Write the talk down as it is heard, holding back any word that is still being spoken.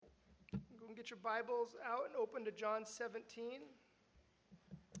Get your Bibles out and open to John 17.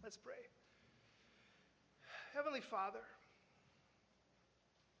 Let's pray. Heavenly Father,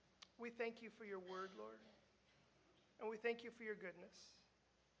 we thank you for your word, Lord, and we thank you for your goodness.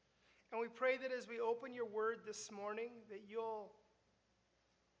 And we pray that as we open your word this morning, that you'll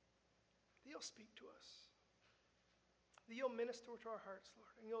speak to us, that you'll minister to our hearts, Lord,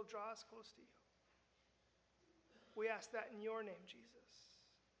 and you'll draw us close to you. We ask that in your name, Jesus.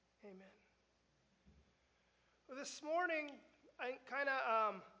 Amen. Well, this morning, I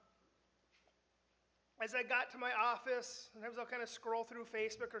as I got to my office, sometimes I'll kind of scroll through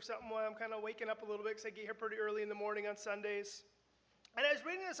Facebook or something while I'm kind of waking up a little bit because I get here pretty early in the morning on Sundays. And I was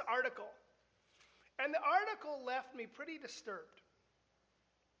reading this article, and the article left me pretty disturbed,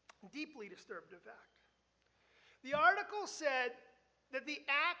 deeply disturbed, in fact. The article said that the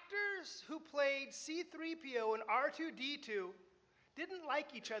actors who played C-3PO and R2-D2 didn't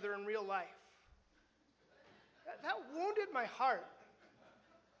like each other in real life. That wounded my heart.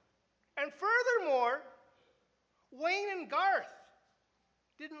 And furthermore, Wayne and Garth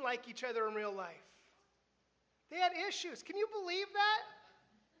didn't like each other in real life. They had issues. Can you believe that?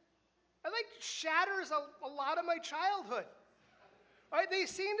 It shatters a lot of my childhood. Right? They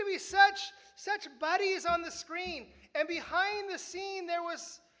seemed to be such buddies on the screen, and behind the scene there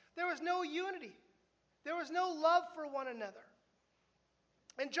was no unity. There was no love for one another.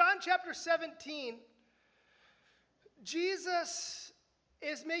 In John chapter 17, Jesus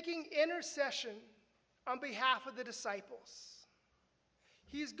is making intercession on behalf of the disciples.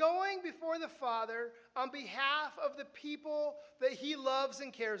 He's going before the Father on behalf of the people that he loves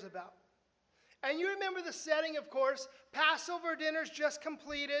and cares about. And you remember the setting, of course. Passover dinner's just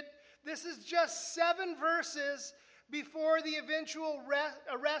completed. This is just 7 verses before the eventual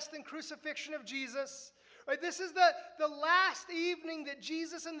arrest and crucifixion of Jesus. Right, this is the last evening that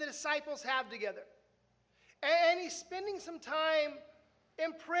Jesus and the disciples have together. And he's spending some time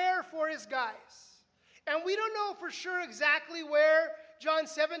in prayer for his guys. And we don't know for sure exactly where John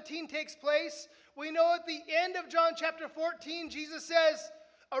 17 takes place. We know at the end of John chapter 14, Jesus says,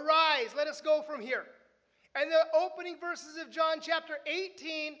 "Arise, let us go from here." And the opening verses of John chapter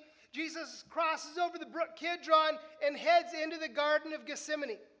 18, Jesus crosses over the brook Kidron and heads into the Garden of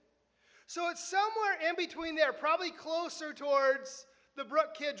Gethsemane. So it's somewhere in between there, probably closer towards the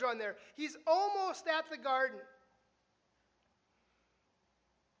brook Kidron there. He's almost at the garden.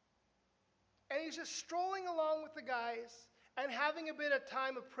 And he's just strolling along with the guys and having a bit of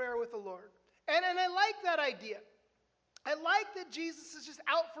time of prayer with the Lord. And I like that idea. I like that Jesus is just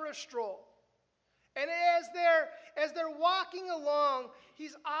out for a stroll. And as they're walking along,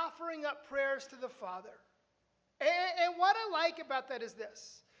 he's offering up prayers to the Father. And what I like about that is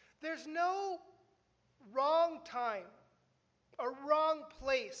this. There's no wrong time or wrong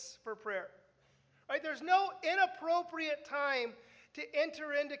place for prayer. Right? There's no inappropriate time to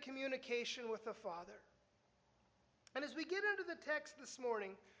enter into communication with the Father. And as we get into the text this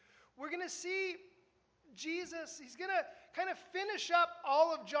morning, we're going to see Jesus, he's going to kind of finish up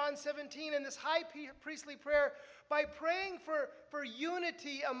all of John 17 in this high priestly prayer by praying for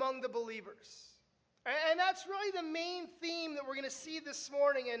unity among the believers. And that's really the main theme that we're going to see this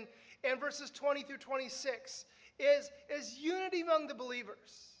morning in verses 20 through 26 is unity among the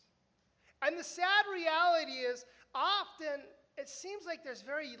believers. And the sad reality is often it seems like there's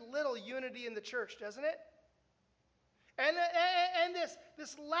very little unity in the church, doesn't it? And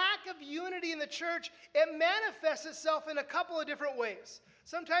this lack of unity in the church, it manifests itself in a couple of different ways.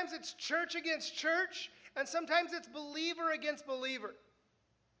 Sometimes it's church against church, and sometimes it's believer against believer.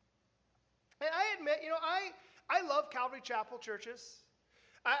 And I admit, I love Calvary Chapel churches.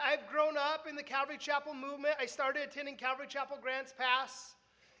 I've grown up in the Calvary Chapel movement. I started attending Calvary Chapel Grants Pass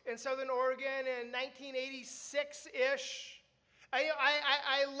in Southern Oregon in 1986-ish.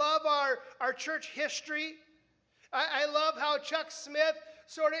 I love our church history. I love how Chuck Smith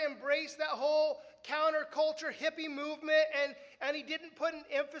sort of embraced that whole counterculture hippie movement, and he didn't put an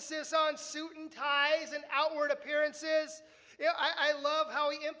emphasis on suit and ties and outward appearances. I love how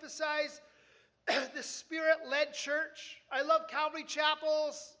he emphasized the Spirit-led church. I love Calvary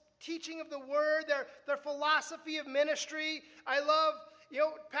Chapel's teaching of the Word, their philosophy of ministry. I love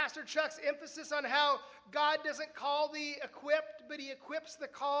Pastor Chuck's emphasis on how God doesn't call the equipped, but he equips the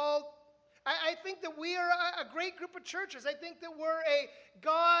called. I think that we are a great group of churches. I think that we're a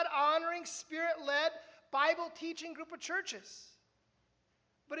God-honoring, Spirit-led, Bible-teaching group of churches.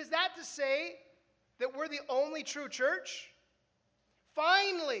 But is that to say that we're the only true church?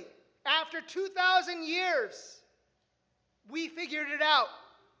 Finally, after 2,000 years, we figured it out.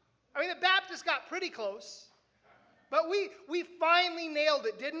 I mean, the Baptists got pretty close, but we finally nailed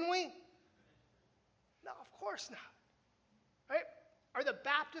it, didn't we? No, of course not. Right? Are the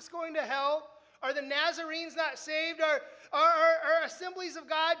Baptists going to hell? Are the Nazarenes not saved? Are Assemblies of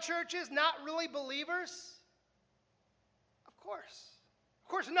God churches not really believers? Of course. Of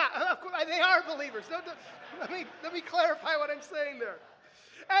course not. Of course, they are believers. Let me clarify what I'm saying there.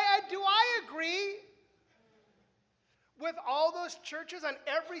 Do I agree with all those churches on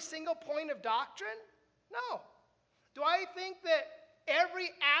every single point of doctrine? No. Do I think that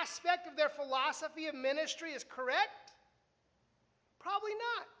every aspect of their philosophy of ministry is correct? Probably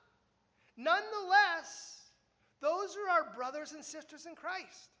not. Nonetheless, those are our brothers and sisters in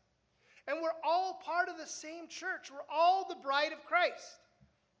Christ. And we're all part of the same church. We're all the bride of Christ.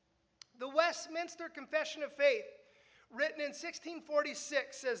 The Westminster Confession of Faith, written in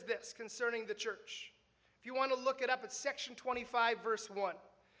 1646, says this concerning the church. If you want to look it up, it's section 25, verse 1.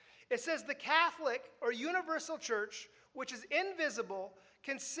 It says, the Catholic or universal church, which is invisible,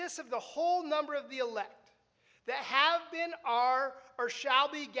 consists of the whole number of the elect that have been, are, or shall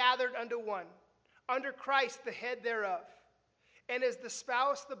be gathered unto one, under Christ the head thereof, and is the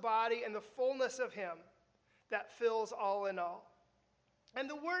spouse, the body, and the fullness of him that fills all in all. And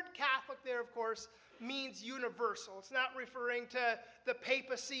the word Catholic there, of course, means universal. It's not referring to the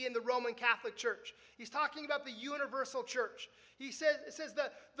papacy and the Roman Catholic Church. He's talking about the universal church. It says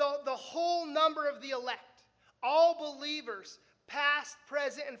the whole number of the elect, all believers, past,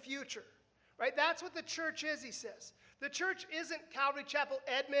 present, and future. Right? That's what the church is, he says. The church isn't Calvary Chapel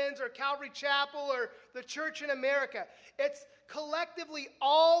Edmonds or Calvary Chapel or the church in America. It's collectively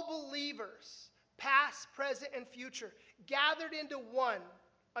all believers, past, present, and future, gathered into one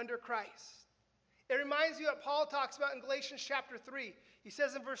under Christ. It reminds me what Paul talks about in Galatians chapter 3. He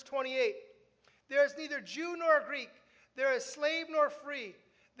says in verse 28, there is neither Jew nor Greek, there is slave nor free,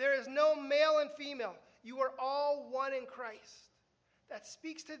 there is no male and female. You are all one in Christ. That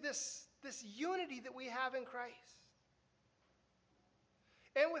speaks to this unity that we have in Christ.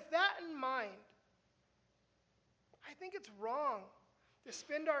 And with that in mind, I think it's wrong to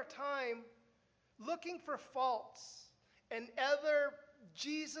spend our time looking for faults in other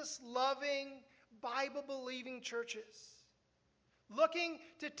Jesus-loving, Bible-believing churches. Looking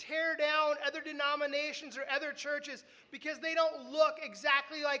to tear down other denominations or other churches because they don't look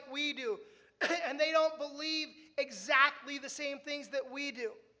exactly like we do and they don't believe exactly the same things that we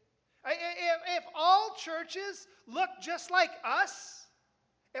do. If all churches look just like us,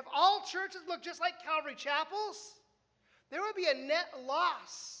 if all churches look just like Calvary Chapels, there would be a net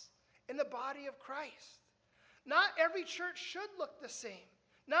loss in the body of Christ. Not every church should look the same.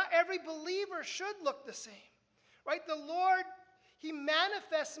 Not every believer should look the same. Right? The Lord, he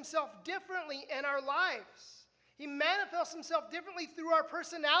manifests himself differently in our lives. He manifests himself differently through our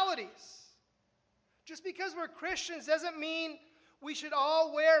personalities. Just because we're Christians doesn't mean we should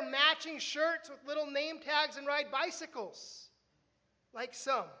all wear matching shirts with little name tags and ride bicycles, like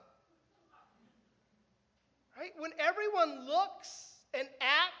some. Right? When everyone looks and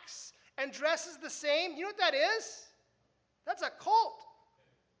acts and dresses the same, you know what that is? That's a cult.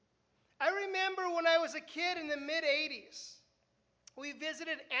 I remember when I was a kid in the mid-'80s, we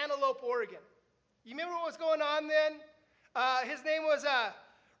visited Antelope, Oregon. You remember what was going on then? His name was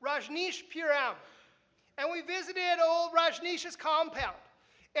Rajneesh Puram. And we visited old Rajneesh's compound.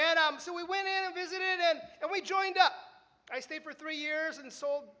 And so we went in and visited, and we joined up. I stayed for 3 years and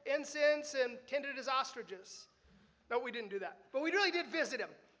sold incense and tended his ostriches. No, we didn't do that. But we really did visit him.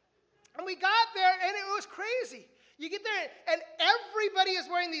 And we got there, and it was crazy. You get there, and everybody is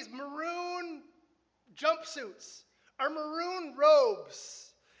wearing these maroon jumpsuits or maroon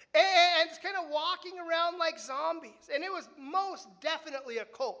robes. And it's kind of walking around like zombies. And it was most definitely a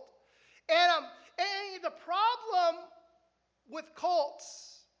cult. And the problem with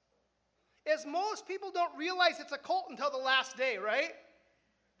cults is most people don't realize it's a cult until the last day, right?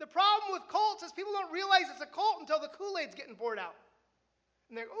 The problem with cults is people don't realize it's a cult until the Kool-Aid's getting poured out.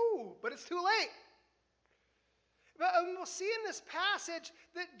 And they're, ooh, but it's too late. But we'll see in this passage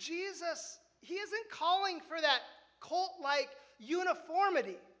that Jesus, he isn't calling for that cult-like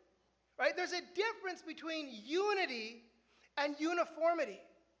uniformity, right? There's a difference between unity and uniformity.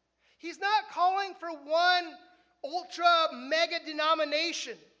 He's not calling for one ultra-mega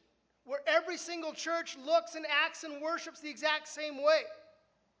denomination where every single church looks and acts and worships the exact same way.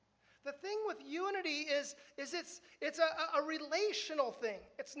 The thing with unity is it's a relational thing.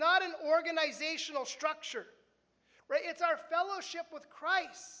 It's not an organizational structure, right? It's our fellowship with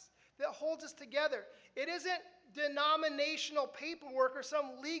Christ that holds us together. It isn't denominational paperwork or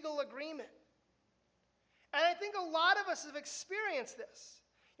some legal agreement. And I think a lot of us have experienced this.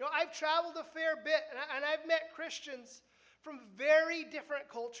 You know, I've traveled a fair bit, and I've met Christians from very different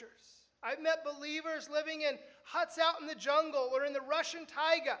cultures, I've met believers living in huts out in the jungle or in the Russian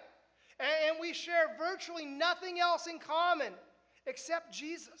taiga, and we share virtually nothing else in common except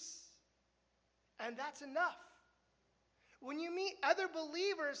Jesus. And that's enough. When you meet other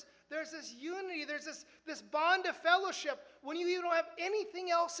believers, there's this unity, there's this bond of fellowship when you don't have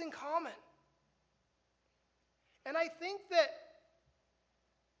anything else in common. And I think that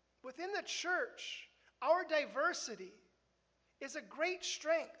within the church, our diversity is a great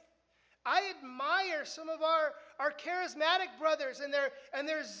strength. I admire some of our charismatic brothers and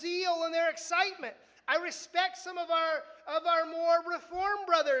their zeal and their excitement. I respect some of our more reformed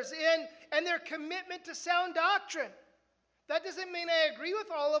brothers and their commitment to sound doctrine. That doesn't mean I agree with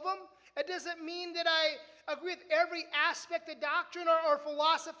all of them. It doesn't mean that I agree with every aspect of doctrine or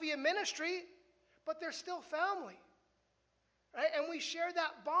philosophy of ministry, but they're still family, right? And we share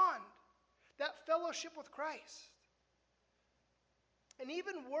that bond, that fellowship with Christ. And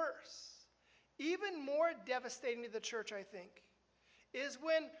even worse, even more devastating to the church, I think, is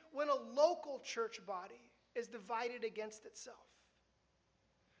when a local church body is divided against itself.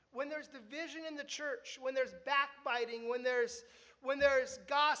 When there's division in the church, when there's backbiting, when there's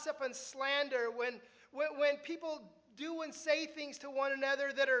gossip and slander, when people do and say things to one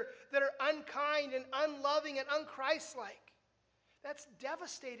another that are unkind and unloving and unchristlike, that's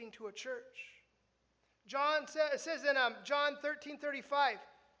devastating to a church. John says in John 13:35,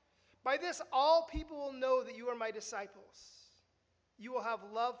 "By this all people will know that you are my disciples. You will have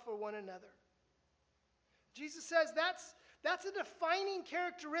love for one another." Jesus says that's a defining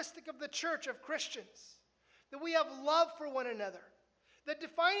characteristic of the church, of Christians, that we have love for one another. The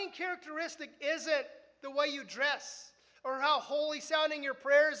defining characteristic isn't the way you dress, or how holy sounding your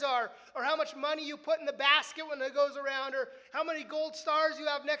prayers are, or how much money you put in the basket when it goes around, or how many gold stars you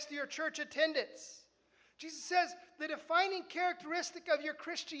have next to your church attendance. Jesus says the defining characteristic of your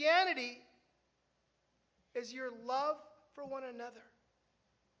Christianity is your love for one another.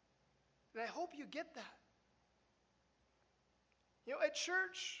 And I hope you get that. You know, at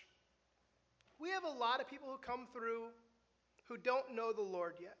church, we have a lot of people who come through who don't know the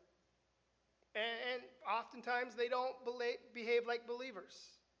Lord yet. And oftentimes they don't behave like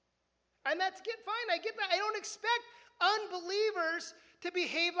believers. And that's fine, I get that. I don't expect unbelievers to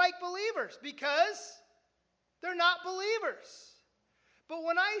behave like believers because they're not believers. But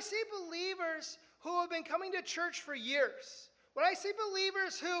when I see believers who have been coming to church for years, when I see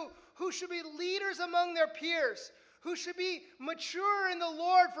believers who should be leaders among their peers, who should be mature in the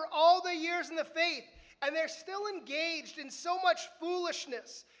Lord for all the years in the faith, and they're still engaged in so much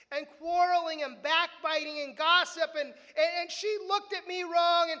foolishness and quarreling and backbiting and gossip, and she looked at me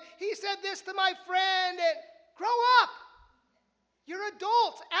wrong, and he said this to my friend, and grow up. You're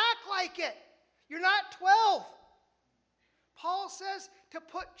adults. Act like it. You're not 12. Paul says to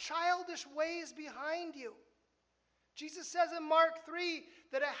put childish ways behind you. Jesus says in Mark 3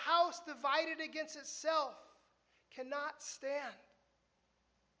 that a house divided against itself cannot stand.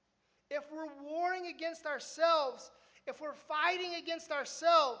 If we're warring against ourselves, if we're fighting against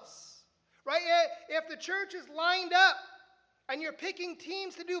ourselves, right? If the church is lined up and you're picking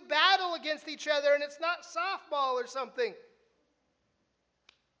teams to do battle against each other and it's not softball or something,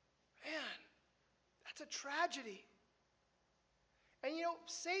 man, that's a tragedy. And you know,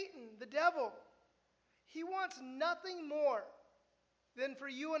 Satan, the devil, he wants nothing more than for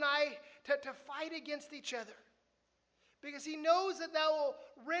you and I to fight against each other. Because he knows that will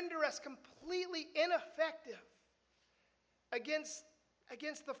render us completely ineffective against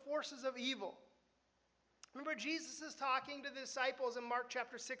the forces of evil. Remember, Jesus is talking to the disciples in Mark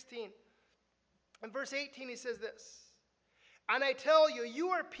chapter 16. In verse 18, he says this, "And I tell you, you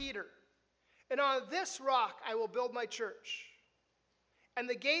are Peter, and on this rock I will build my church, and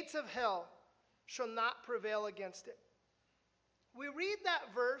the gates of hell shall not prevail against it." We read that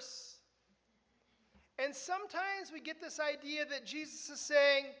verse, and sometimes we get this idea that Jesus is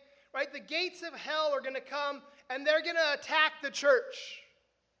saying, right, the gates of hell are going to come and they're going to attack the church.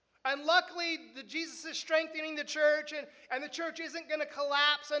 And luckily, Jesus is strengthening the church and the church isn't going to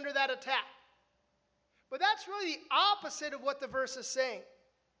collapse under that attack. But that's really the opposite of what the verse is saying.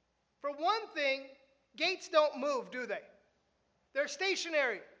 For one thing, gates don't move, do they? They're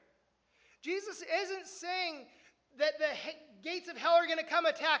stationary. Jesus isn't saying that the gates of hell are going to come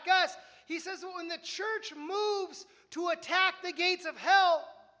attack us. He says that when the church moves to attack the gates of hell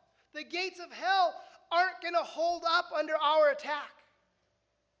aren't going to hold up under our attack.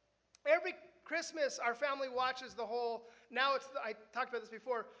 Every Christmas, our family watches I talked about this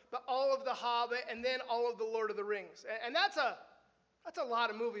before, but all of The Hobbit and then all of the Lord of the Rings. And that's a lot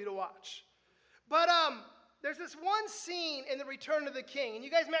of movie to watch. But there's this one scene in The Return of the King, and you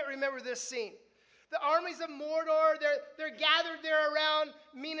guys might remember this scene. The armies of Mordor, they're gathered there around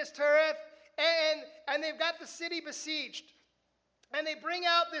Minas Tirith, and they've got the city besieged. And they bring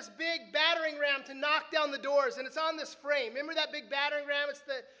out this big battering ram to knock down the doors, and it's on this frame. Remember that big battering ram?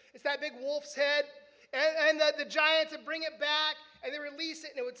 It's that big wolf's head. And the giants would bring it back, and they release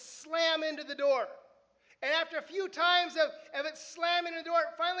it, and it would slam into the door. And after a few times of it slamming the door,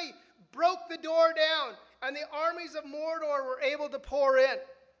 it finally broke the door down, and the armies of Mordor were able to pour in.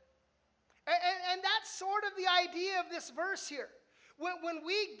 And that's sort of the idea of this verse here. When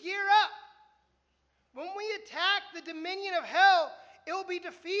we gear up, when we attack the dominion of hell, it will be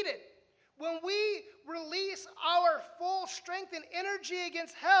defeated. When we release our full strength and energy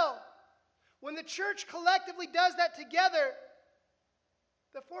against hell, when the church collectively does that together,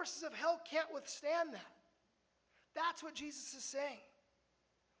 the forces of hell can't withstand that. That's what Jesus is saying.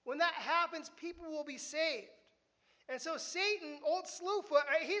 When that happens, people will be saved. And so Satan, old Slewfoot,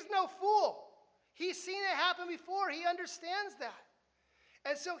 he's no fool. He's seen it happen before. He understands that.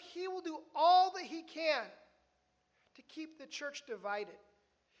 And so he will do all that he can to keep the church divided.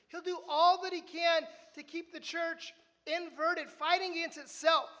 He'll do all that he can to keep the church inverted, fighting against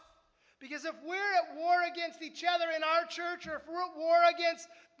itself. Because if we're at war against each other in our church, or if we're at war against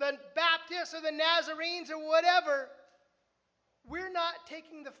the Baptists or the Nazarenes or whatever, we're not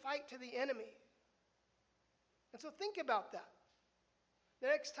taking the fight to the enemy. And so think about that. The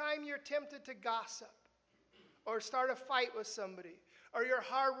next time you're tempted to gossip or start a fight with somebody, or you're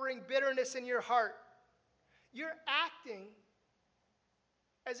harboring bitterness in your heart, you're acting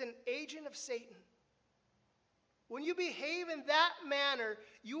as an agent of Satan. When you behave in that manner,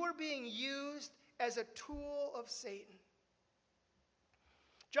 you are being used as a tool of Satan.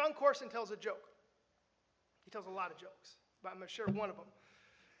 John Corson tells a joke. He tells a lot of jokes, but I'm going to share one of them.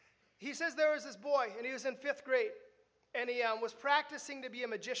 He says there was this boy, and he was in 5th grade, and he was practicing to be a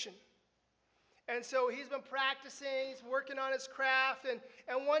magician. And so he's been practicing, he's working on his craft, and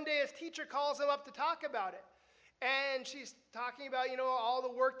one day his teacher calls him up to talk about it. And she's talking about, all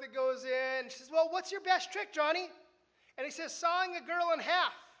the work that goes in. She says, well, what's your best trick, Johnny? And he says, sawing a girl in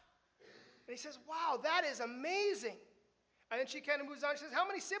half. And he says, wow, that is amazing. And then she kind of moves on. She says, how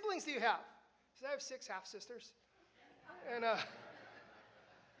many siblings do you have? He says, I have 6 half-sisters. And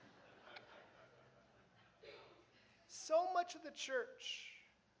so much of the church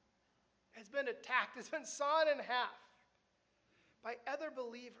has been attacked, has been sawn in half by other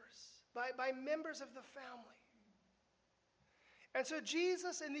believers, by members of the family. And so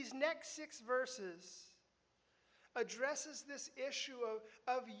Jesus, in these next 6 verses, addresses this issue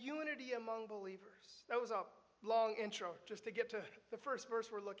of unity among believers. That was a long intro just to get to the first verse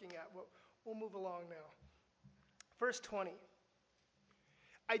we're looking at. We'll move along now. Verse 20.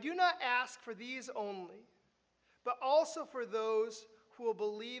 I do not ask for these only, but also for those who will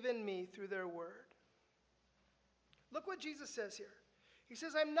believe in me through their word. Look what Jesus says here. He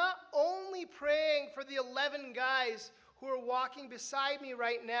says, I'm not only praying for the 11 guys who are walking beside me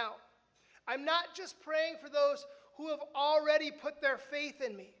right now. I'm not just praying for those who have already put their faith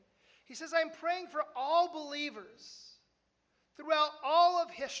in me. He says, I'm praying for all believers throughout all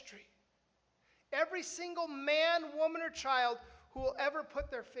of history. Every single man, woman, or child who will ever put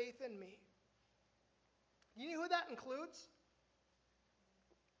their faith in me. You know who that includes?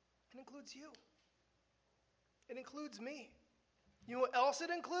 It includes you. It includes me. You know what else it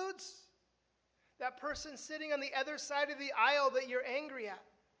includes? That person sitting on the other side of the aisle that you're angry at,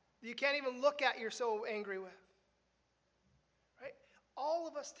 that you can't even look at, you're so angry with. Right? All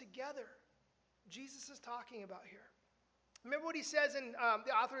of us together, Jesus is talking about here. Remember what he says in,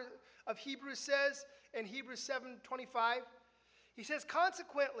 the author of Hebrews says in Hebrews 7:25? He says,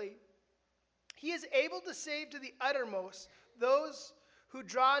 consequently, he is able to save to the uttermost those who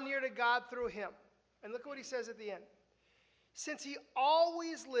draw near to God through him. And look what he says at the end. Since he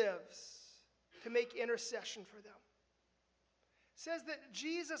always lives to make intercession for them. It says that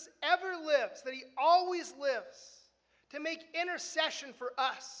Jesus ever lives, that he always lives to make intercession for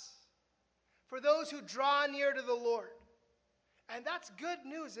us, for those who draw near to the Lord. And that's good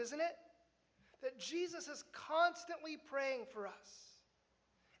news, isn't it? That Jesus is constantly praying for us.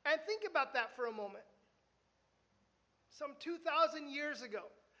 And think about that for a moment. Some 2,000 years ago,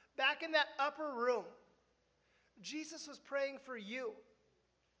 back in that upper room, Jesus was praying for you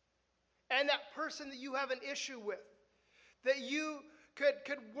and that person that you have an issue with, that you could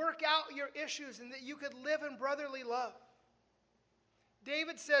work out your issues and that you could live in brotherly love.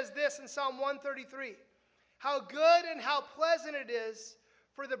 David says this in Psalm 133, how good and how pleasant it is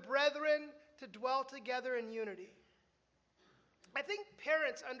for the brethren to dwell together in unity. I think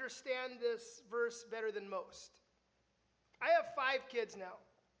parents understand this verse better than most. I have 5 kids now.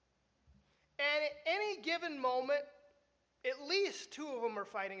 And at any given moment, at least 2 of them are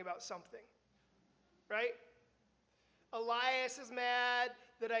fighting about something, right? Elias is mad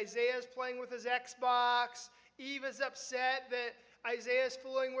that Isaiah's playing with his Xbox. Eve is upset that Isaiah's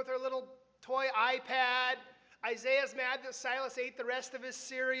fooling with her little toy iPad. Isaiah's mad that Silas ate the rest of his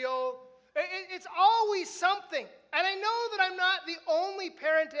cereal. It's always something. And I know that I'm not the only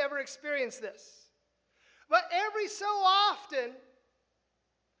parent to ever experience this. But every so often,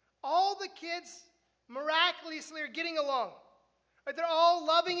 all the kids miraculously are getting along. Right? They're all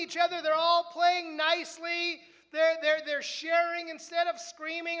loving each other. They're all playing nicely. They're sharing instead of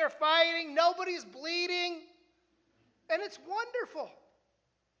screaming or fighting. Nobody's bleeding. And it's wonderful.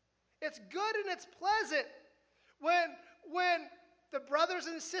 It's good and it's pleasant when the brothers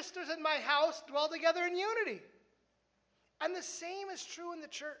and sisters in my house dwell together in unity. And the same is true in the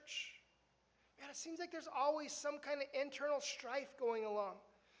church. Man, it seems like there's always some kind of internal strife going along.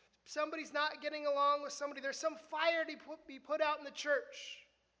 Somebody's not getting along with somebody. There's some fire to be put out in the church.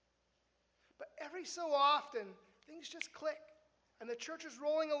 But every so often, things just click. And the church is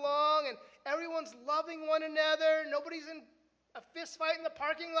rolling along, and everyone's loving one another. Nobody's in a fist fight in the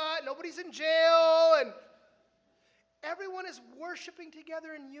parking lot. Nobody's in jail. And everyone is worshiping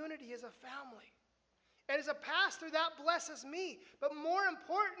together in unity as a family. And as a pastor, that blesses me. But more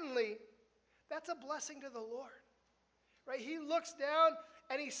importantly, that's a blessing to the Lord. Right? He looks down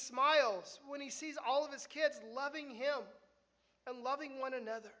and he smiles when he sees all of his kids loving him and loving one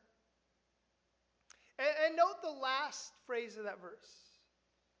another. And note the last phrase of that verse.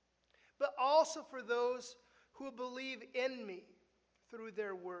 But also for those who believe in me through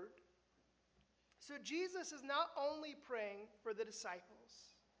their word. So Jesus is not only praying for the disciples,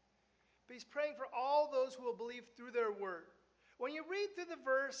 but he's praying for all those who will believe through their word. When you read through the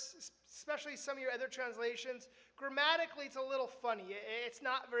verse, especially some of your other translations, grammatically it's a little funny. It's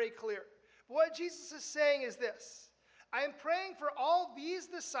not very clear. But what Jesus is saying is this: I am praying for all these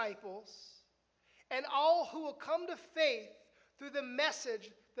disciples and all who will come to faith through the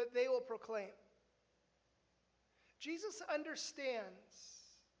message that they will proclaim. Jesus understands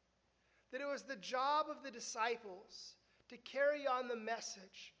that it was the job of the disciples to carry on the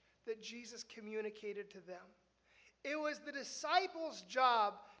message that Jesus communicated to them. It was the disciples'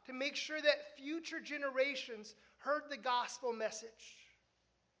 job to make sure that future generations heard the gospel message.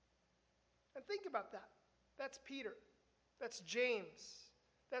 And think about that. That's Peter. That's James.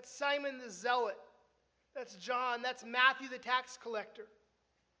 That's Simon the Zealot. That's John. That's Matthew the tax collector.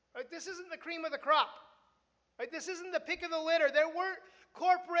 Right? This isn't the cream of the crop. Right? This isn't the pick of the litter. There weren't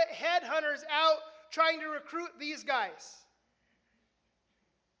corporate headhunters out trying to recruit these guys.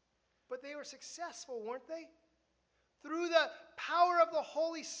 But they were successful, weren't they? Through the power of the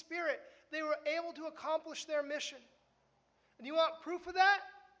Holy Spirit, they were able to accomplish their mission. And you want proof of that?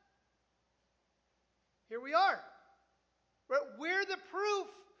 Here we are. Right? We're the proof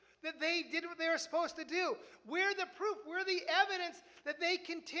that they did what they were supposed to do. We're the proof. We're the evidence that they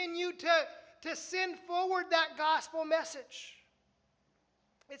continue to send forward that gospel message.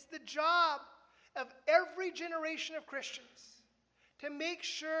 It's the job of every generation of Christians to make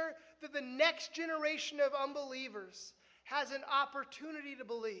sure that the next generation of unbelievers has an opportunity to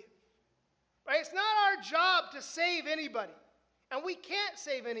believe. Right? It's not our job to save anybody, and we can't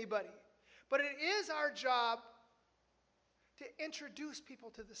save anybody, but it is our job to introduce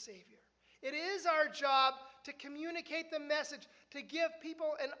people to the Savior. It is our job to communicate the message, to give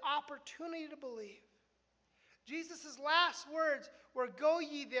people an opportunity to believe. Jesus' last words were, "Go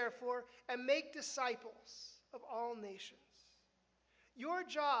ye therefore and make disciples of all nations." Your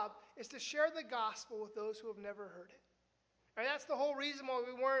job is to share the gospel with those who have never heard it. And that's the whole reason why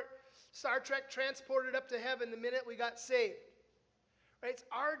we weren't Star Trek transported up to heaven the minute we got saved. Right? It's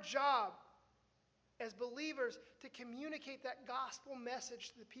our job as believers to communicate that gospel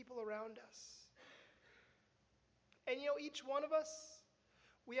message to the people around us. And each one of us,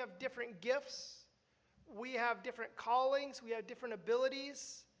 we have different gifts, we have different callings, we have different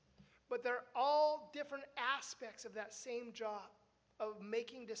abilities, but they're all different aspects of that same job of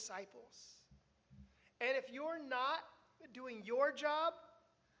making disciples. And if you're not doing your job,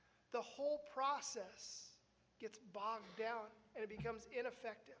 the whole process gets bogged down and it becomes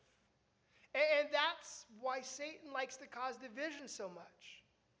ineffective. And that's why Satan likes to cause division so much.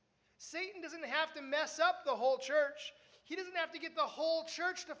 Satan doesn't have to mess up the whole church. He doesn't have to get the whole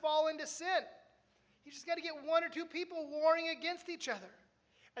church to fall into sin. He's just got to get 1 or 2 people warring against each other.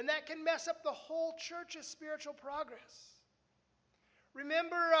 And that can mess up the whole church's spiritual progress.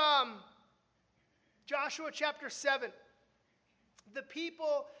 Remember Joshua chapter 7. the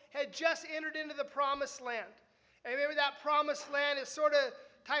people had just entered into the promised land. And remember, that promised land is sort of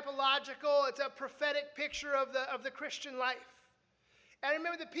typological. It's a prophetic picture of the Christian life. And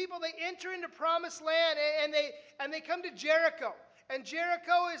remember, the people, they enter into promised land, and they come to Jericho. And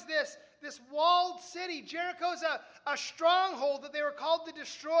Jericho is this walled city. Jericho is a stronghold that they were called to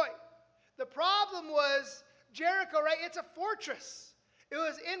destroy. The problem was Jericho, right? It's a fortress. It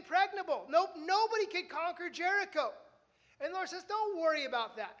was impregnable. Nobody could conquer Jericho. And the Lord says, don't worry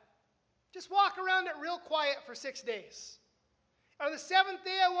about that. Just walk around it real quiet for 6 days. On the seventh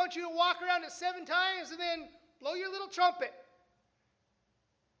day, I want you to walk around it 7 times and then blow your little trumpet.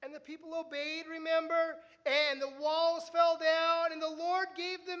 And the people obeyed, remember? And the walls fell down, and the Lord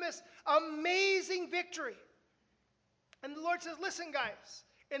gave them this amazing victory. And the Lord says, listen, guys,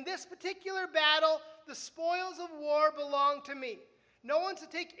 in this particular battle, the spoils of war belong to me. No one's to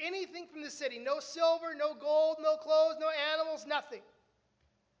take anything from the city. No silver, no gold, no clothes, no animals, nothing.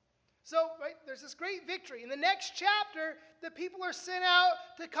 So, right, there's this great victory. In the next chapter, the people are sent out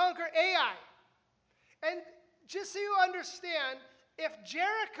to conquer Ai. And just so you understand, if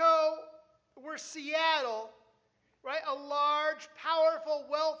Jericho were Seattle, right, a large, powerful,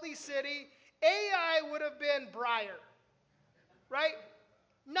 wealthy city, Ai would have been Briar, right?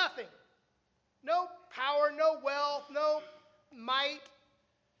 Nothing. No power, no wealth, no might.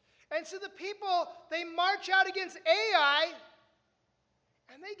 And so the people, they march out against Ai,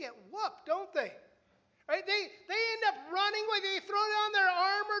 and they get whooped, don't they? Right? They end up running away. They throw down their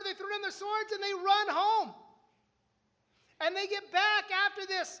armor, they throw down their swords, and they run home. And they get back after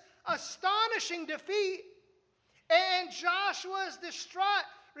this astonishing defeat, and Joshua is distraught.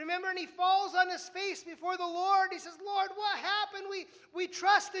 Remember, and he falls on his face before the Lord. He says, Lord, what happened? We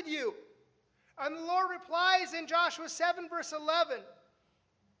trusted you. And the Lord replies in Joshua 7, verse 11,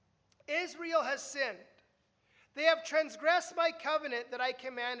 Israel has sinned. They have transgressed my covenant that I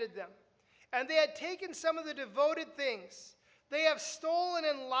commanded them, and they had taken some of the devoted things. They have stolen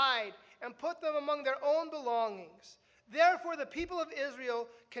and lied and put them among their own belongings. Therefore, the people of Israel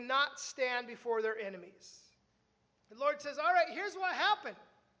cannot stand before their enemies. The Lord says, all right, here's what happened.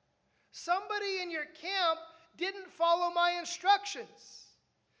 Somebody in your camp didn't follow my instructions.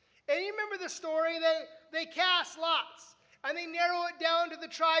 And you remember the story, they cast lots, and they narrow it down to the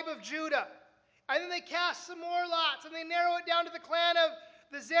tribe of Judah. And then they cast some more lots, and they narrow it down to the clan of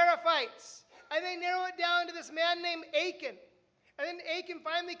the Zarephites. And they narrow it down to this man named Achan. And then Achan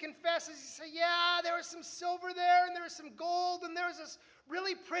finally confesses. He said, yeah, there was some silver there, and there was some gold, and there was this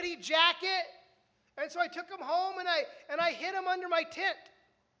really pretty jacket. And so I took him home, and I hid him under my tent.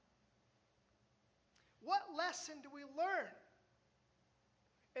 What lesson do we learn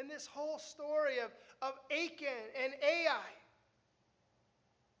in this whole story of Achan and Ai?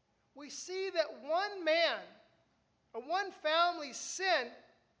 We see that one man or one family's sin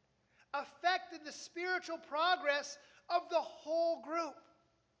affected the spiritual progress of the whole group.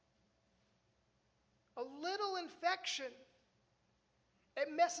 A little infection, it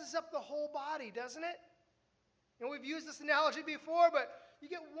messes up the whole body, doesn't it? And we've used this analogy before, but you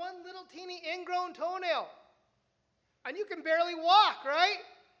get one little teeny ingrown toenail, and you can barely walk, right?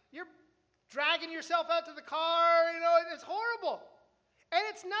 You're dragging yourself out to the car, it's horrible. And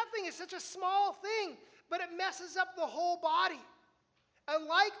it's nothing, it's such a small thing, but it messes up the whole body. And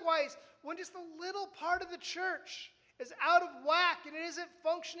likewise, when just a little part of the church is out of whack and it isn't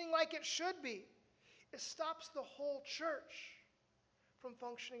functioning like it should be, it stops the whole church from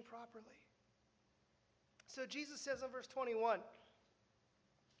functioning properly. So Jesus says in verse 21,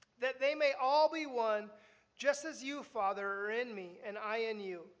 that they may all be one, just as you, Father, are in me and I in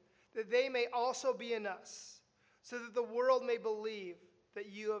you, that they may also be in us, so that the world may believe that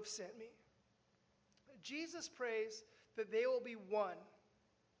you have sent me. Jesus prays that they will be one,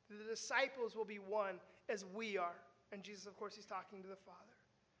 that the disciples will be one as we are. And Jesus, of course, he's talking to the Father.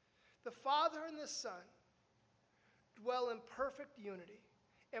 The Father and the Son dwell in perfect unity,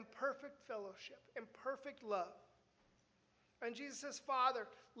 in perfect fellowship, in perfect love. And Jesus says, Father,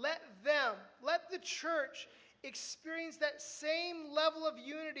 let the church experience that same level of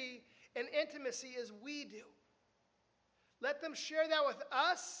unity and intimacy as we do. Let them share that with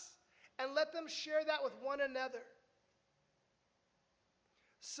us, and let them share that with one another,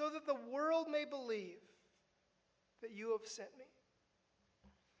 so that the world may believe that you have sent me.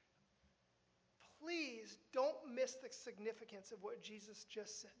 Please don't miss the significance of what Jesus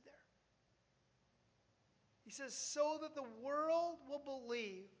just said there. He says, so that the world will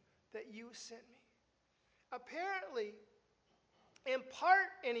believe that you sent me. Apparently, in part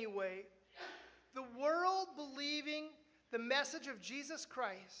anyway, the world believing the message of Jesus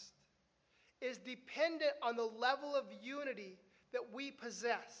Christ is dependent on the level of unity that we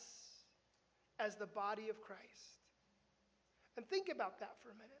possess as the body of Christ. And think about that for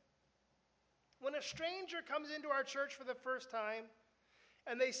a minute. When a stranger comes into our church for the first time,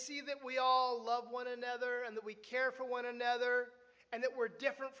 and they see that we all love one another, and that we care for one another, and that we're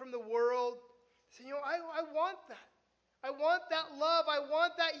different from the world, they say, I want that. I want that love. I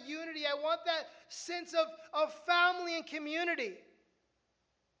want that unity. I want that sense of family and community.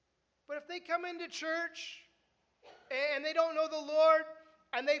 But if they come into church and they don't know the Lord,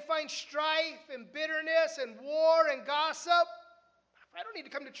 and they find strife and bitterness and war and gossip, I don't need to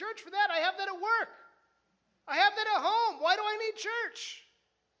come to church for that. I have that at work. I have that at home. Why do I need church?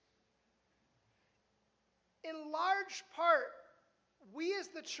 In large part, we as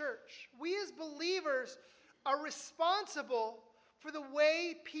the church, we as believers are responsible for the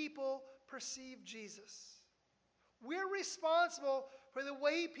way people perceive Jesus. We're responsible for the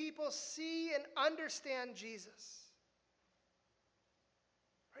way people see and understand Jesus.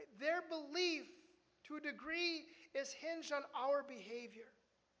 Right? Their belief, to a degree, is hinged on our behavior.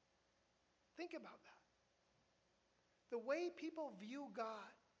 Think about that. The way people view God,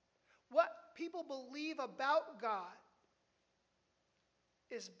 what people believe about God,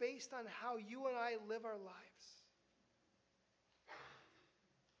 is based on how you and I live our lives.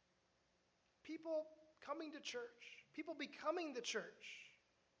 People coming to church, people becoming the church,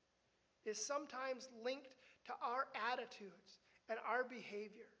 is sometimes linked to our attitudes and our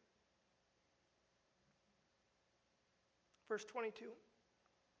behavior. Verse 22,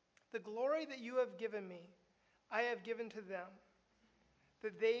 the glory that you have given me, I have given to them,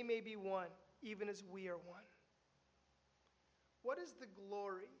 that they may be one, even as we are one. What is the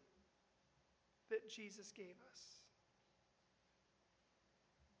glory that Jesus gave us?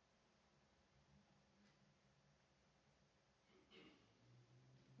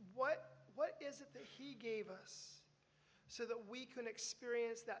 What is it that he gave us so that we can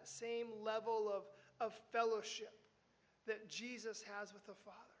experience that same level of fellowship that Jesus has with the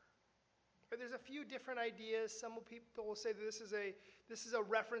Father? But there's a few different ideas. Some people will say that this is a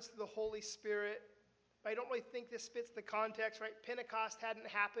reference to the Holy Spirit. I don't really think this fits the context, right? Pentecost hadn't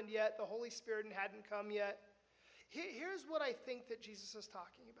happened yet. The Holy Spirit hadn't come yet. Here's what I think that Jesus is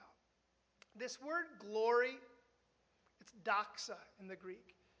talking about. This word glory, it's doxa in the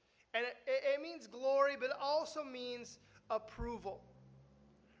Greek. And it means glory, but it also means approval.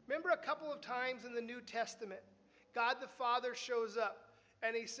 Remember a couple of times in the New Testament, God the Father shows up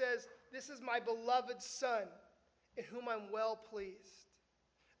and he says, "This is my beloved Son, in whom I'm well pleased."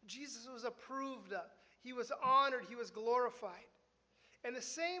 Jesus was approved of. He was honored. He was glorified. In the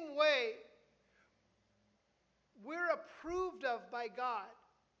same way, we're approved of by God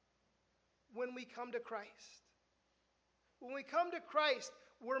when we come to Christ. When we come to Christ,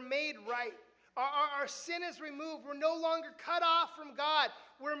 we're made right. Our sin is removed. We're no longer cut off from God.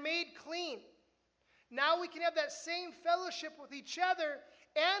 We're made clean. Now we can have that same fellowship with each other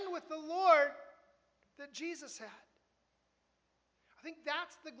and with the Lord that Jesus had. I think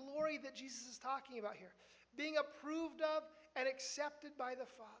that's the glory that Jesus is talking about here. Being approved of and accepted by the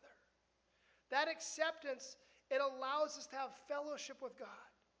Father. That acceptance, it allows us to have fellowship with God.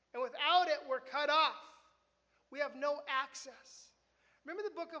 And without it, we're cut off. We have no access. Remember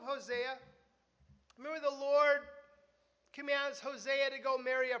the book of Hosea? Remember the Lord commands Hosea to go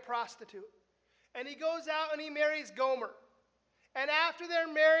marry a prostitute. And he goes out and he marries Gomer. And after they're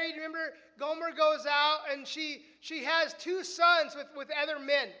married, remember, Gomer goes out and she has 2 sons with other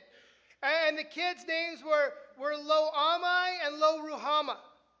men. And the kids' names were Lo-Ammi and Lo-Ruhamah.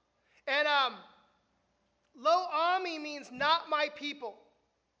 And Lo-Ammi means not my people.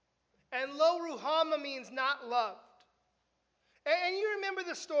 And Lo-Ruhamah means not loved. And you remember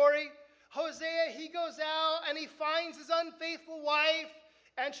the story. Hosea, he goes out and he finds his unfaithful wife.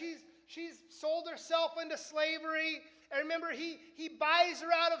 And she's sold herself into slavery. And remember, he buys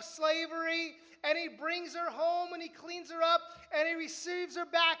her out of slavery, and he brings her home, and he cleans her up, and he receives her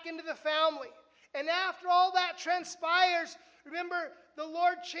back into the family. And after all that transpires, remember, the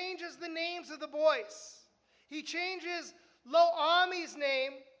Lord changes the names of the boys. He changes Lo-Ammi's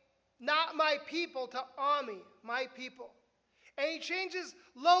name, not my people, to Ammi, my people. And he changes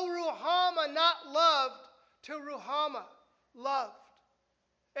Lo-Ruhamah, not loved, to Ruhamah, loved.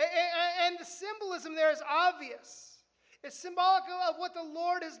 And the symbolism there is obvious. It's symbolic of what the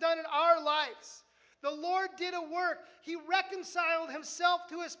Lord has done in our lives. The Lord did a work. He reconciled himself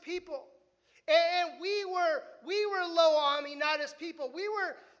to his people. And we were Lo-Ammi, not his people. We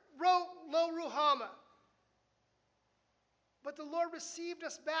were Lo-Ruhamah. But the Lord received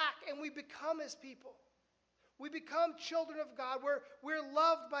us back, and we become his people. We become children of God. We're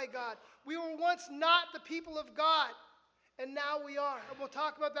loved by God. We were once not the people of God. And now we are. And we'll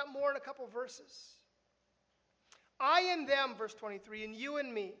talk about that more in a couple verses. I and them, verse 23, and you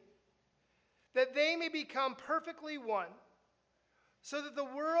and me, that they may become perfectly one, so that the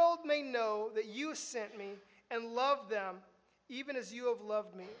world may know that you sent me and loved them, even as you have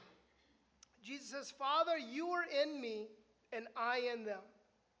loved me. Jesus says, Father, you are in me, and I in them.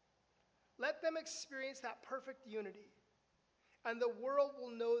 Let them experience that perfect unity, and the world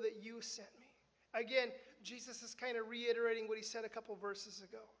will know that you sent me. Again, Jesus is kind of reiterating what he said a couple verses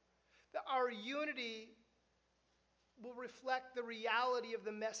ago, that our unity will reflect the reality of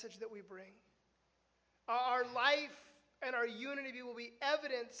the message that we bring. Our life and our unity will be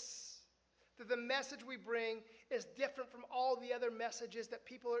evidence that the message we bring is different from all the other messages that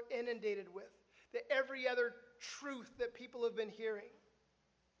people are inundated with, that every other truth that people have been hearing.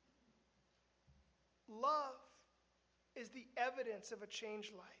 Love is the evidence of a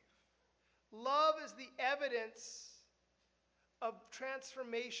changed life. Love is the evidence of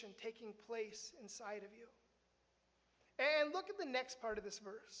transformation taking place inside of you. And look at the next part of this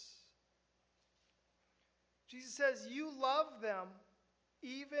verse. Jesus says, you love them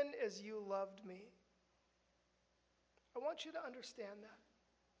even as you loved me. I want you to understand that.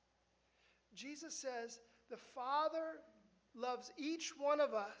 Jesus says, the Father loves each one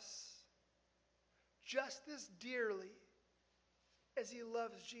of us just as dearly as he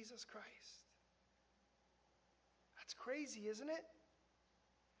loves Jesus Christ. That's crazy, isn't it?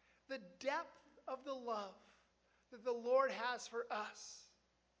 The depth of the love that the Lord has for us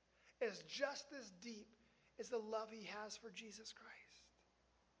is just as deep as the love he has for Jesus Christ.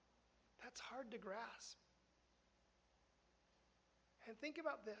 That's hard to grasp. And think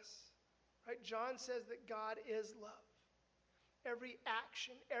about this, right? John says that God is love. Every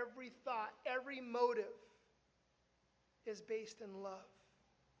action, every thought, every motive is based in love.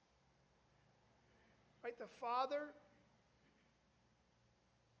 Right? The Father,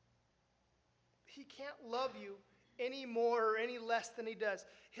 he can't love you any more or any less than he does.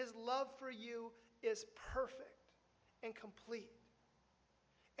 His love for you is perfect and complete.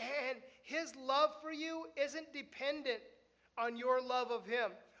 And his love for you isn't dependent on your love of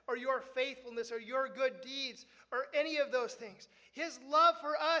him or your faithfulness or your good deeds or any of those things. His love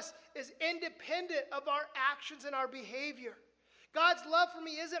for us is independent of our actions and our behavior. God's love for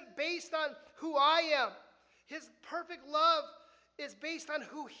me isn't based on who I am. His perfect love is based on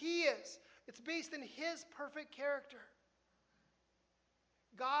who he is. It's based in his perfect character.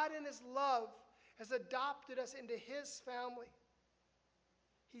 God in his love has adopted us into his family.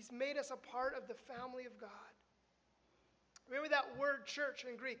 He's made us a part of the family of God. Remember that word church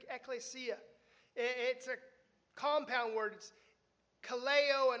in Greek, ekklesia. It's a compound word. It's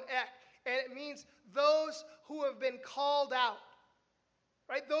kaleo and ek. And it means those who have been called out.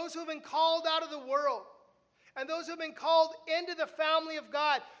 Right? Those who have been called out of the world. And those who have been called into the family of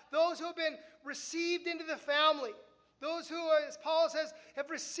God. Those who have been received into the family. Those who, as Paul says, have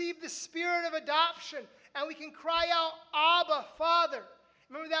received the spirit of adoption. And we can cry out, Abba, Father.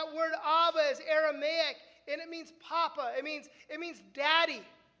 Remember that word Abba is Aramaic. And it means Papa. It means Daddy.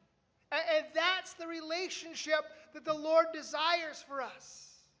 And that's the relationship that the Lord desires for us.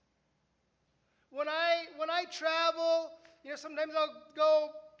 When I travel, sometimes I'll go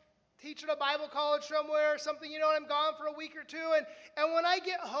teach at a Bible college somewhere or something, and I'm gone for a week or two. And when I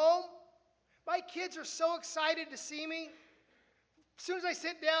get home, my kids are so excited to see me. As soon as I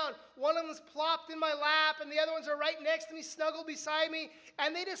sit down, one of them's plopped in my lap, and the other ones are right next to me, snuggled beside me,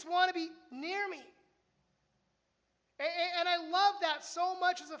 and they just want to be near me. And I love that so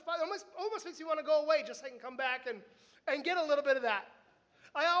much as a father. It almost makes me want to go away just so I can come back and get a little bit of that.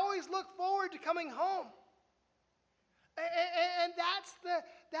 I always look forward to coming home. And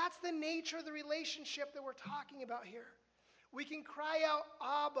that's the nature of the relationship that we're talking about here. We can cry out,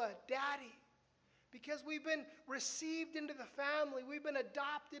 Abba, Daddy, because we've been received into the family. We've been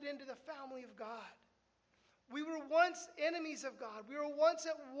adopted into the family of God. We were once enemies of God. We were once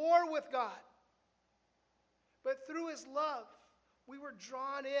at war with God. But through his love, we were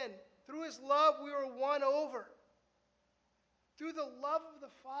drawn in. Through his love, we were won over. Through the love of the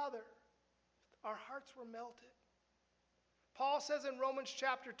Father, our hearts were melted. Paul says in Romans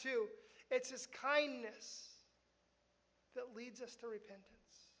chapter 2, it's his kindness that leads us to repentance.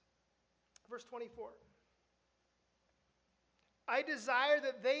 Verse 24. I desire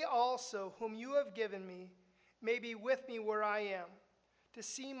that they also, whom you have given me, may be with me where I am, to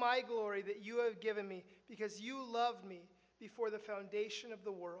see my glory that you have given me, because you loved me before the foundation of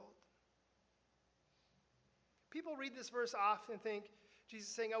the world. People read this verse often and think, Jesus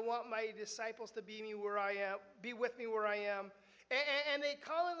is saying, I want my disciples to be with me where I am. And they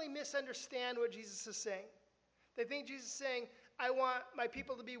commonly misunderstand what Jesus is saying. They think Jesus is saying, I want my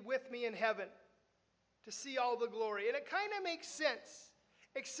people to be with me in heaven, to see all the glory. And it kind of makes sense,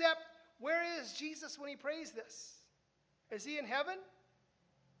 except where is Jesus when he prays this? Is he in heaven?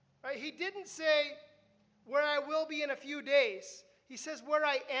 Right? He didn't say, where I will be in a few days. He says, where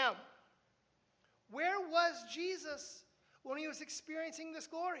I am. Where was Jesus when he was experiencing this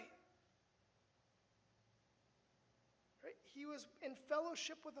glory? Right? He was in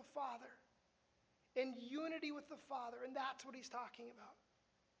fellowship with the Father, in unity with the Father, and that's what he's talking about.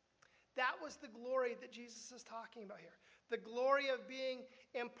 That was the glory that Jesus is talking about here. The glory of being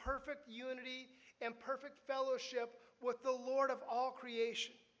in perfect unity and perfect fellowship with the Lord of all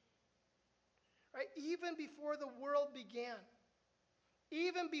creation. Right? Even before the world began,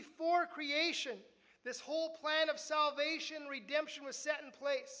 even before creation, this whole plan of salvation, redemption was set in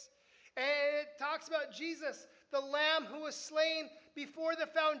place. And it talks about Jesus, the Lamb who was slain before the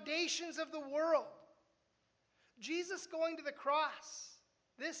foundations of the world. Jesus going to the cross.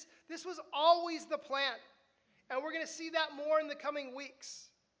 This was always the plan. And we're going to see that more in the coming weeks.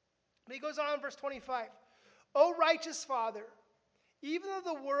 And he goes on in verse 25. O righteous Father, even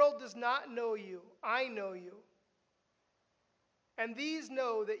though the world does not know you, I know you. And these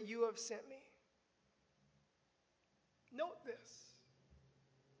know that you have sent me. Note this.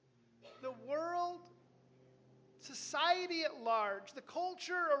 The world, society at large, the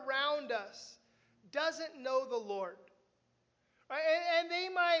culture around us doesn't know the Lord. Right? And they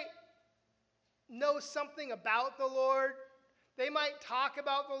might know something about the Lord. They might talk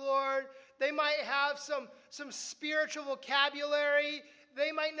about the Lord. They might have some spiritual vocabulary.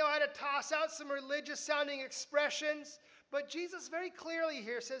 They might know how to toss out some religious-sounding expressions. But Jesus very clearly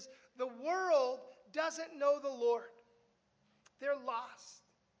here says, the world doesn't know the Lord. They're lost.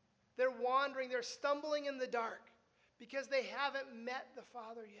 They're wandering. They're stumbling in the dark because they haven't met the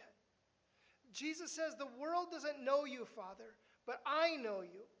Father yet. Jesus says, the world doesn't know you, Father, but I know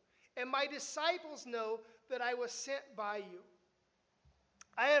you. And my disciples know that I was sent by you.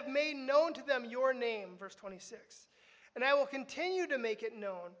 I have made known to them your name, verse 26. And I will continue to make it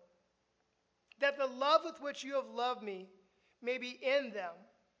known, that the love with which you have loved me may be in them,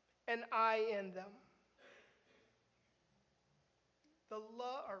 and I in them.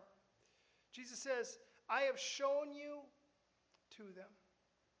 Jesus says, I have shown you to them.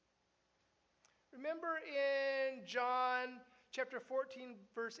 Remember in John chapter 14,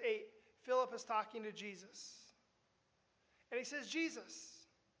 verse 8, Philip is talking to Jesus. And he says, Jesus,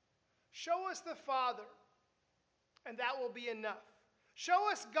 show us the Father, and that will be enough.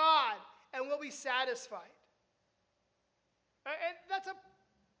 Show us God, and we'll be satisfied. And that's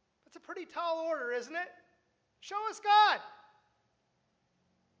a pretty tall order, isn't it? Show us God.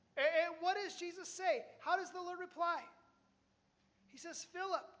 And what does Jesus say? How does the Lord reply? He says,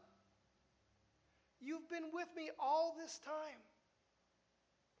 Philip, you've been with me all this time,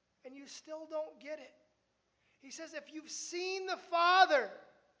 and you still don't get it. He says, if you've seen the Father,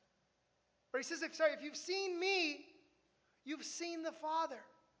 or he says, if you've seen me, you've seen the Father.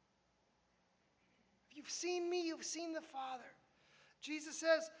 If you've seen me, you've seen the Father. Jesus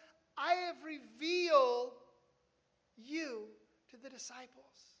says, I have revealed you to the disciples.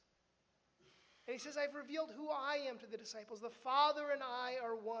 And he says, I've revealed who I am to the disciples. The Father and I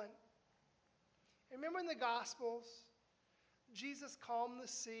are one. Remember in the Gospels, Jesus calmed the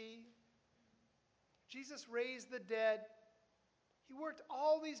sea. Jesus raised the dead. He worked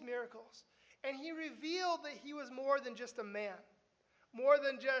all these miracles. And he revealed that he was more than just a man, more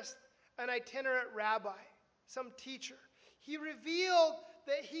than just an itinerant rabbi, some teacher. He revealed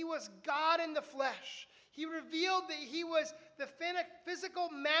that he was God in the flesh. He revealed that he was the physical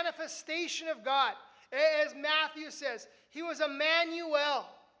manifestation of God. As Matthew says, he was Emmanuel,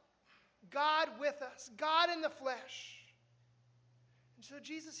 God with us, God in the flesh. And so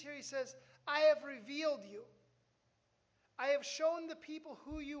Jesus here, he says, I have revealed you. I have shown the people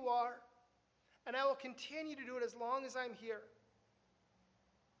who you are, and I will continue to do it as long as I'm here.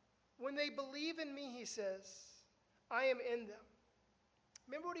 When they believe in me, he says, I am in them.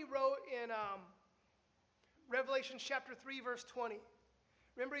 Remember what he wrote in Revelation chapter 3, verse 20.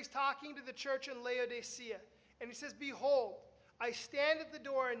 Remember, he's talking to the church in Laodicea, and he says, behold, I stand at the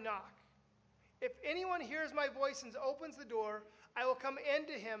door and knock. If anyone hears my voice and opens the door, I will come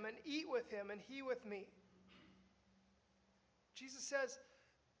into him and eat with him, and he with me. Jesus says,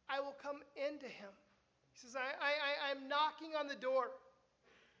 I will come into him. He says, I'm knocking on the door.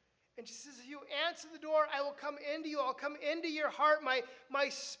 And she says, if you answer the door, I will come into you. I'll come into your heart. My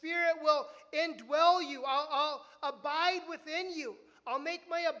spirit will indwell you. I'll abide within you. I'll make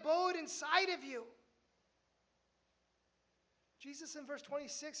my abode inside of you. Jesus in verse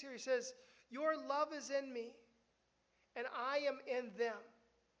 26 here, he says, your love is in me, and I am in them,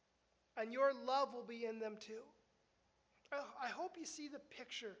 and your love will be in them too. I hope you see the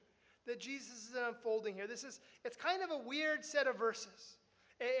picture that Jesus is unfolding here. It's kind of a weird set of verses.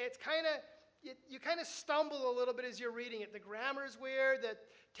 You kind of stumble a little bit as you're reading it. The grammar is weird, the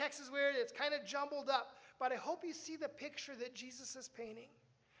text is weird, it's kind of jumbled up. But I hope you see the picture that Jesus is painting.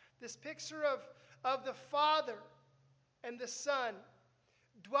 This picture of the Father and the Son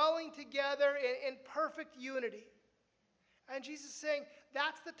dwelling together in perfect unity. And Jesus is saying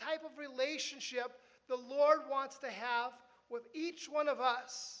that's the type of relationship the Lord wants to have with each one of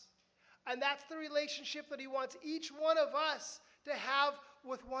us. And that's the relationship that he wants each one of us to have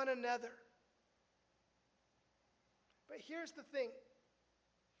with one another. But here's the thing.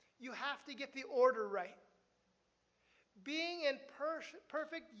 You have to get the order right. Being in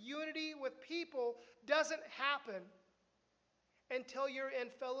perfect unity with people doesn't happen until you're in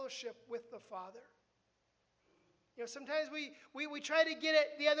fellowship with the Father. You know, sometimes we try to get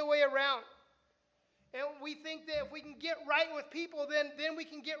it the other way around. And we think that if we can get right with people, then we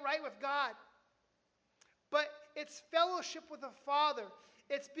can get right with God. But it's fellowship with the Father.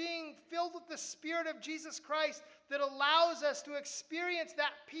 It's being filled with the Spirit of Jesus Christ that allows us to experience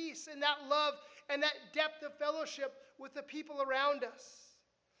that peace and that love and that depth of fellowship with the people around us.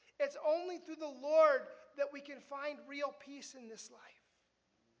 It's only through the Lord that we can find real peace in this life.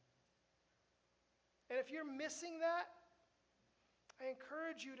 And if you're missing that, I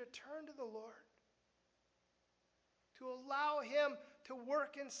encourage you to turn to the Lord, to allow him to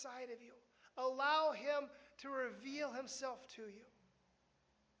work inside of you. Allow him to reveal himself to you.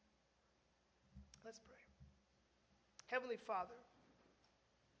 Let's pray. Heavenly Father,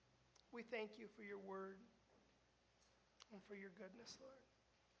 we thank you for your word and for your goodness, Lord.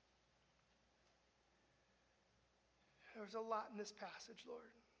 There's a lot in this passage,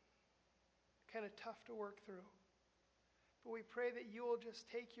 Lord. Kind of tough to work through. But we pray that you will just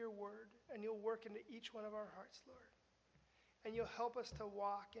take your word and you'll work into each one of our hearts, Lord. And you'll help us to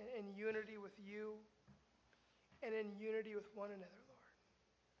walk in unity with you and in unity with one another, Lord.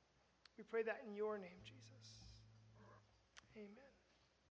 We pray that in your name, Jesus. Amen.